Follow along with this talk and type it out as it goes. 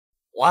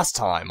Last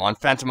time on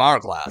Phantom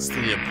Hourglass,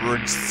 the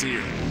abridged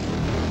series.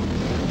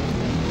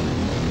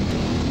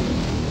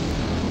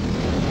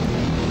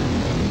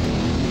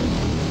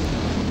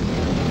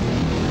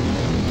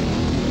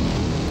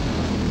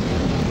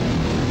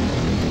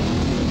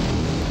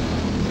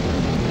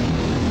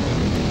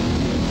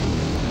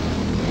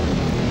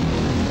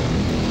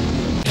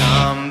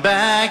 Come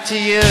back to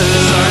you.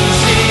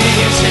 Certainty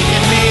is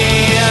taking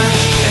me,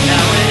 and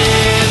now it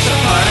is a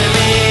part of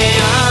me.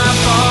 I'm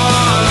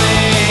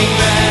falling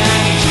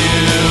back to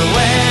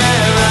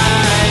where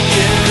I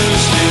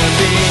used to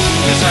be.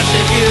 This rush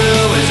of you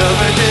is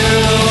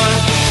overdue.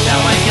 Now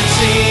I can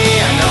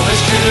see, I know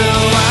it's true.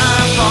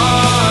 I'm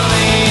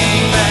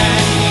falling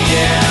back,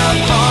 yeah,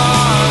 I'm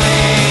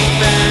falling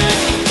back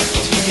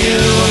to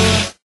you.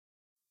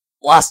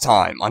 Last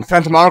time on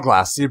Phantom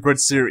Hourglass, the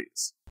abridged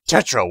series.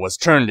 Tetra was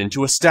turned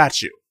into a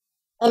statue.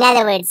 In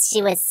other words,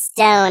 she was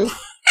stoned.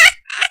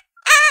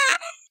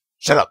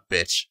 Shut up,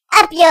 bitch.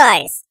 Up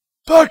yours!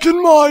 Back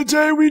in my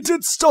day, we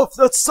did stuff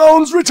that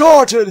sounds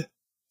retarded.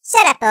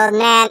 Shut up, old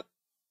man.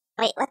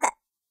 Wait, what the?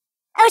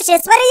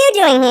 Oshus, what are you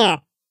doing here?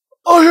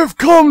 I have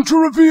come to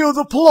reveal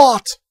the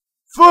plot.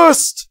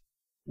 First,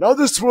 now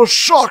this will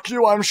shock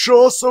you, I'm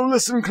sure, so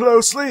listen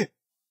closely.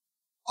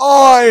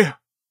 I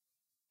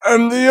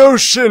am the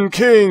Ocean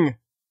King.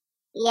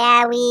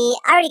 Yeah, we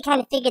already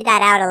kind of figured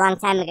that out a long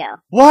time ago.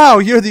 Wow,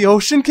 you're the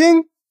Ocean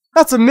King?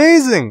 That's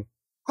amazing!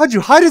 How'd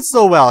you hide it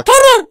so well? Can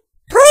you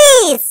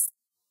please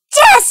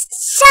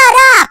just shut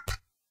up?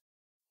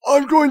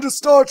 I'm going to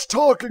start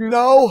talking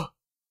now.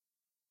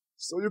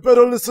 So you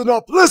better listen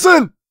up.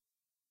 Listen!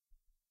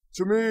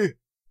 To me.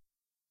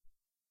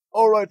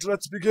 Alright,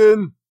 let's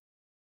begin.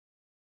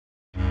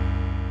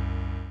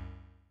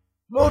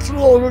 Not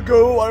long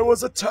ago, I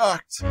was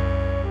attacked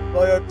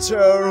by a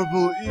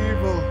terrible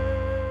evil.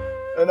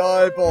 An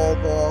eyeball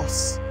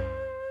boss.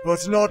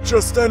 But not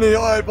just any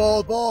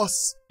eyeball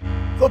boss.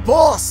 The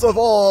boss of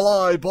all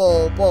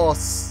eyeball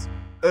boss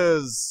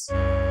is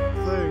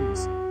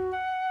things.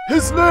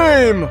 His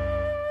name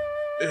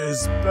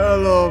is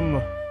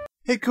Bellum.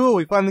 Hey, cool,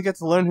 we finally get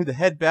to learn who the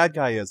head bad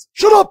guy is.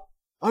 Shut up!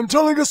 I'm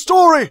telling a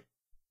story!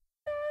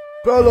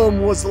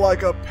 Bellum was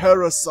like a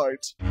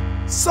parasite,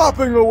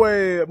 sapping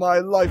away my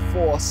life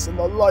force and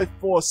the life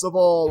force of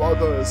all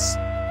others.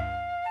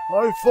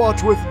 I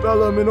fought with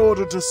Bellum in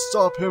order to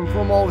stop him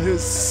from all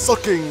his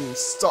sucking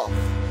stuff.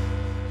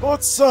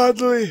 But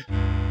sadly,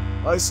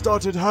 I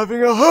started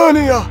having a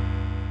hernia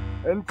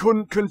and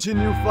couldn't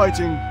continue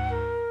fighting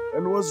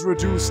and was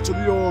reduced to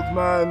the old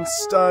man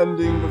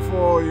standing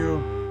before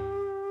you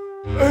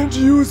and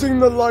using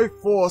the life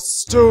force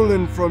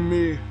stolen from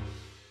me.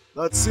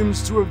 That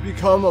seems to have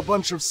become a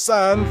bunch of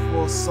sand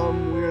for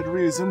some weird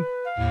reason.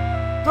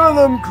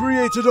 Bellum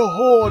created a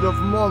horde of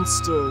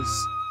monsters.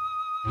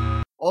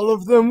 All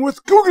of them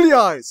with googly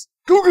eyes!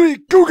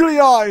 Googly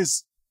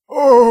eyes!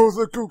 Oh,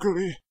 the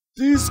googly.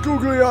 These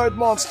googly-eyed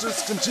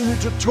monsters continue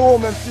to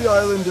torment the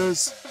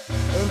islanders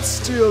and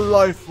steal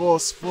life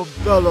force for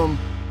Bellum,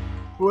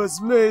 who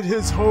has made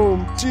his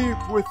home deep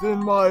within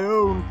my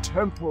own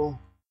temple.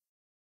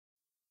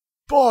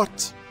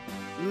 But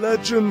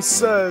legend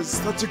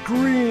says that a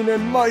green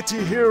and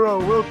mighty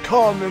hero will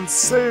come and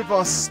save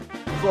us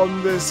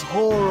from this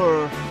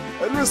horror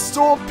and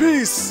restore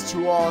peace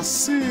to our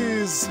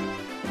seas.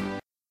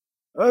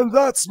 And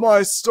that's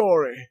my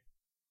story.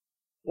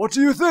 What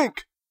do you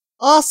think?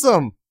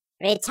 Awesome!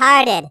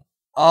 Retarded.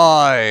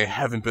 I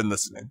haven't been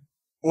listening.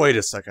 Wait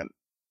a second.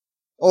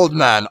 Old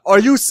man, are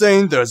you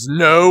saying there's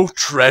no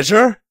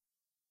treasure?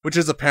 Which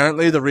is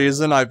apparently the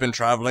reason I've been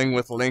traveling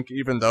with Link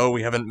even though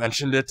we haven't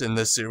mentioned it in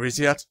this series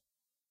yet?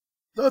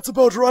 That's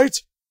about right.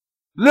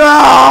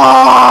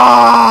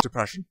 No!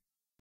 Depression.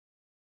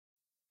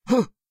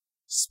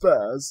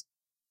 Spaz.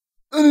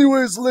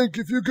 Anyways, Link,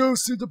 if you go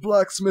see the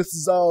blacksmith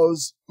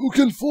Zauz, who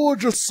can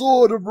forge a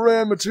sword of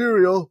rare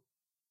material,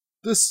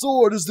 this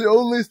sword is the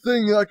only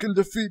thing that can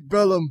defeat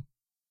Bellum.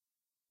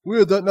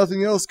 Weird that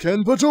nothing else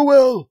can, but oh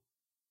well.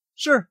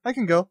 Sure, I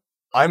can go.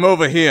 I'm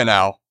over here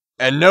now,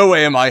 and no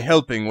way am I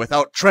helping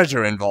without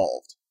treasure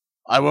involved.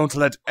 I won't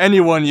let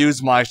anyone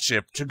use my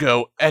ship to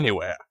go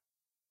anywhere.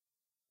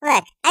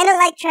 Look, I don't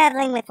like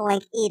traveling with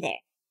Link either,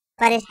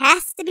 but it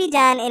has to be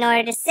done in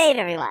order to save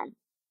everyone.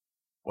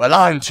 Well,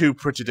 I'm too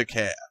pretty to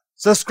care,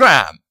 so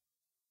scram!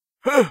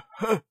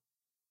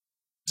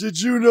 Did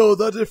you know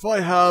that if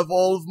I have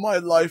all of my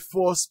life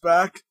force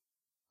back,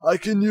 I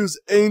can use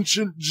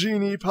ancient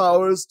genie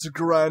powers to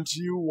grant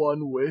you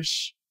one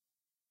wish?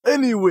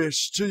 Any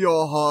wish to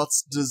your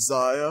heart's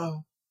desire.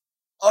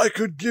 I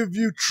could give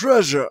you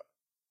treasure,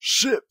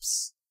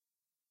 ships,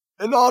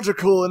 an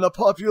article in a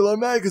popular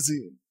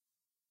magazine.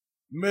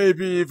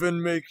 Maybe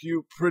even make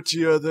you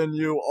prettier than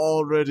you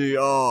already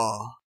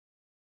are.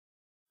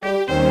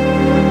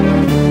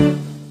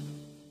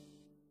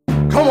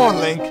 Come on,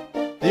 Link!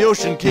 The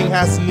Ocean King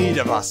has need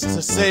of us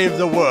to save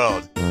the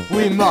world.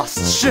 We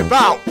must ship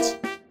out!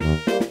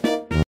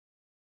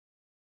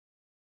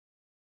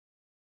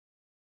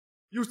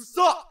 You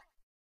suck!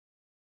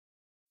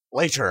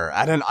 Later,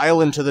 at an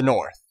island to the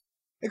north,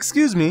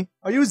 Excuse me,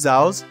 are you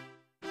Zows?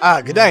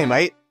 Ah, good day,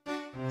 mate.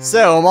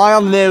 So, am I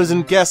on the nose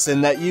in guessing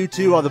that you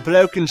two are the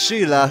bloke and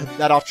Sheila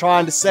that are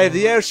trying to save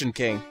the Ocean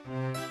King?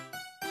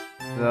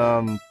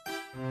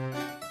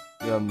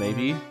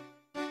 Maybe?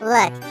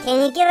 Look,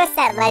 can you give us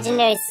that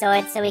legendary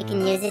sword so we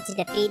can use it to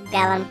defeat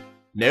Bellum?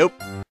 Nope.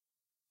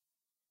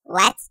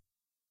 What?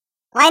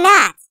 Why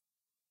not?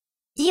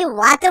 Do you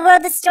want the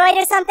world destroyed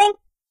or something?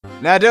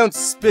 Now don't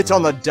spit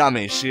on the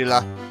dummy,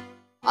 Sheila.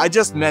 I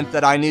just meant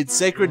that I need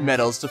sacred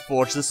metals to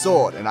forge the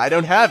sword, and I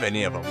don't have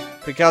any of them,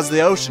 because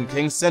the Ocean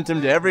King sent him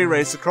to every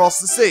race across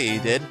the sea, he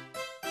did.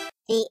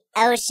 The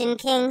Ocean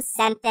King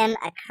sent them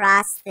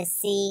across the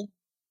sea?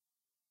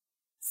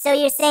 So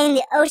you're saying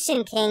the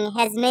Ocean King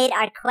has made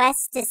our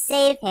quest to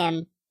save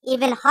him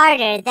even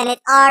harder than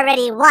it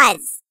already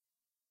was?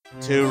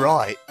 Too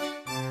right.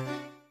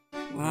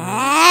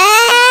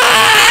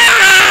 Ah!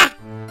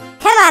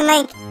 Come on,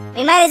 Link!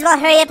 We might as well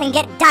hurry up and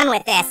get done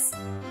with this!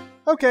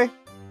 Okay.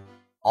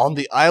 On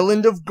the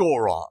island of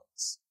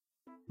Gorons.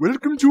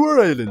 Welcome to our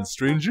island,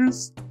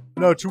 strangers.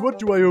 Now, to what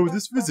do I owe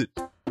this visit?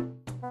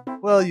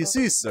 Well, you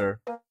see,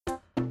 sir,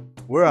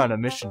 we're on a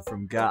mission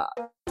from God.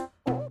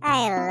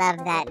 I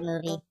love that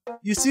movie.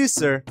 You see,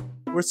 sir,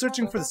 we're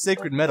searching for the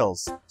sacred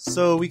metals,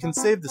 so we can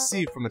save the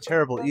sea from a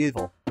terrible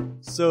evil.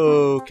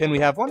 So, can we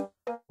have one?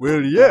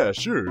 Well, yeah,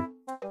 sure.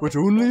 But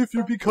only if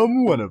you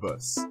become one of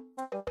us.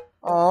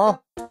 Aw,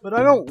 but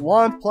I don't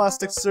want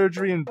plastic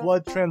surgery and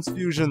blood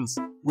transfusions.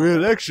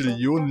 Well, actually,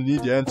 you only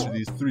need to answer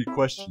these 3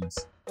 questions.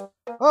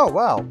 Oh,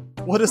 wow.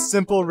 What a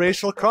simple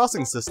racial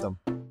crossing system.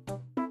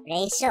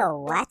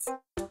 Racial what?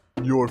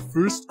 Your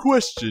first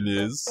question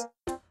is,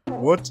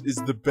 what is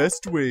the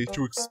best way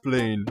to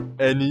explain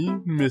any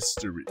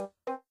mystery?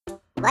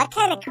 What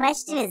kind of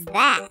question is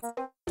that?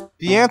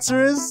 The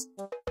answer is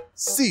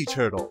sea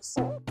turtles.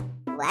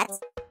 What?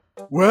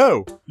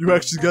 Wow, you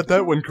actually got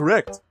that one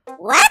correct.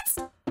 What?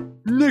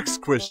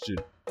 Next question.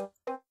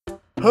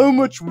 How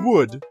much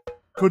wood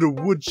could a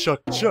woodchuck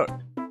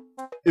chuck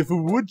if a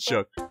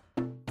woodchuck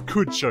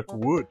could chuck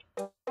wood?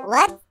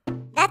 What?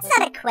 That's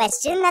not a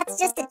question, that's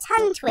just a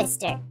tongue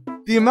twister.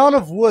 The amount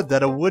of wood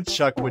that a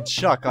woodchuck would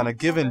chuck on a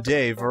given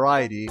day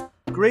variety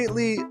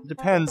greatly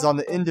depends on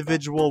the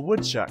individual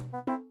woodchuck.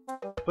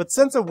 But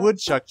since a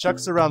woodchuck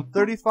chucks around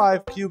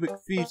 35 cubic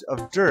feet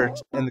of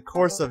dirt in the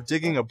course of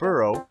digging a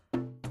burrow,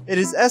 it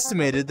is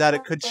estimated that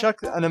it could chuck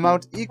an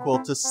amount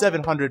equal to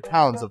 700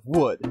 pounds of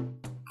wood.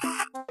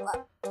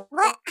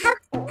 What?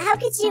 How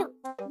could you...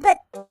 But...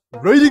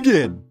 Right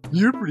again!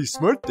 You're pretty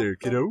smart there,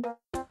 kiddo.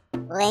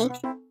 Link?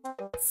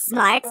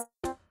 Smart?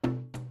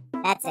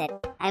 That's it.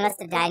 I must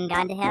have died and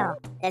gone to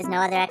hell. There's no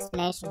other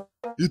explanation.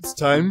 It's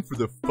time for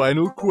the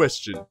final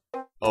question.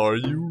 Are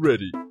you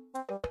ready?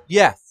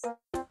 Yes.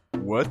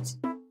 What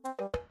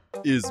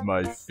is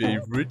my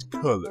favorite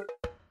color?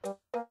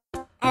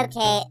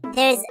 Okay,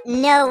 there's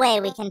no way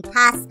we can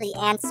possibly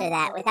answer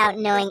that without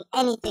knowing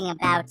anything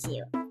about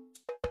you.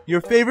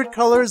 Your favorite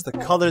color is the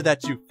color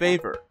that you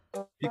favor,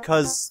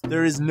 because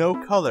there is no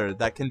color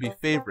that can be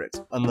favorite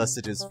unless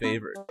it is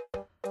favored.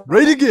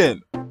 Right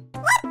again!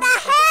 What the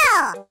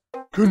hell?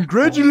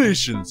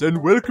 Congratulations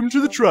and welcome to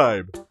the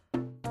tribe!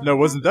 Now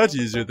wasn't that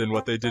easier than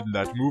what they did in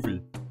that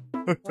movie?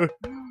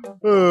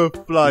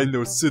 Flying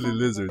those silly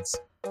lizards.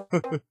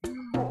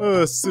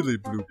 Silly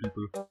blue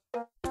people.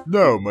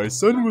 Now, my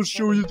son will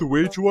show you the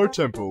way to our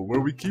temple,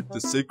 where we keep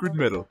the sacred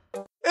metal.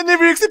 And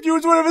never accept you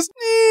as one of us.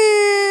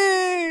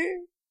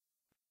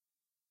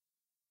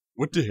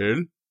 What the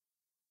hell?